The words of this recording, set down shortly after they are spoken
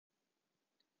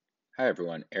Hi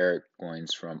everyone, Eric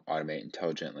Goins from Automate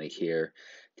Intelligently here.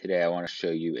 Today I want to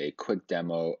show you a quick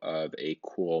demo of a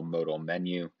cool modal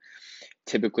menu.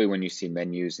 Typically when you see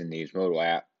menus in these mobile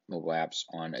apps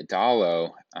on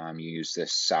Adalo, you use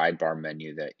this sidebar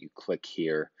menu that you click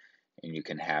here and you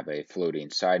can have a floating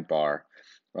sidebar.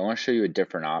 But I want to show you a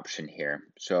different option here.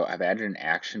 So I've added an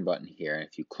action button here, and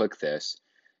if you click this,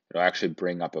 it'll actually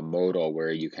bring up a modal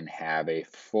where you can have a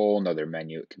full another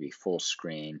menu. It could be full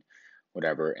screen,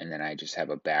 whatever, and then I just have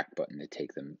a back button to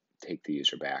take the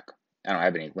user back. I don't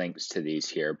have any links to these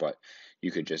here, but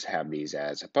you could just have these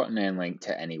as a button and link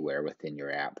to anywhere within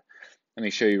your app. Let me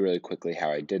show you really quickly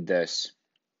how I did this.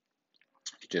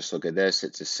 If you just look at this,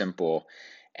 it's a simple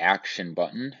action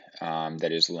button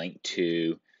that is linked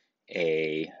to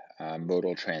a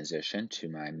modal transition to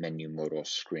my menu modal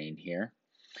screen here.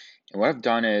 And what I've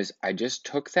done is I just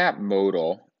took that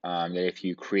modal, that if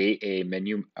you create a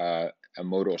a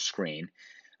modal screen,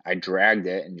 I dragged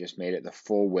it and just made it the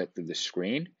full width of the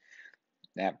screen.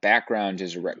 That background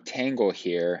is a rectangle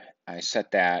here. I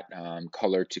set that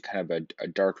color to kind of a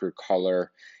darker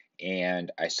color, and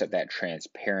I set that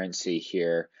transparency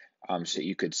here so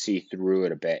you could see through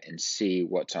it a bit and see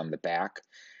what's on the back.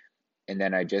 And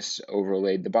then I just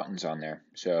overlaid the buttons on there.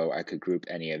 So I could group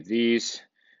any of these,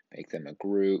 make them a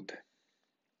group,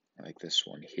 like this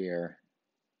one here.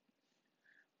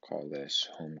 Call this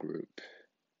home group.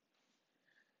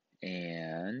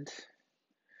 And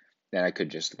then I could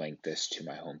just link this to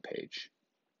my home page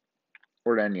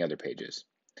or to any other pages.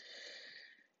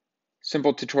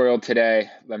 Simple tutorial today.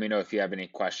 Let me know if you have any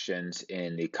questions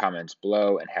in the comments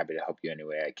below, and happy to help you any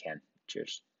way I can.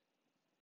 Cheers.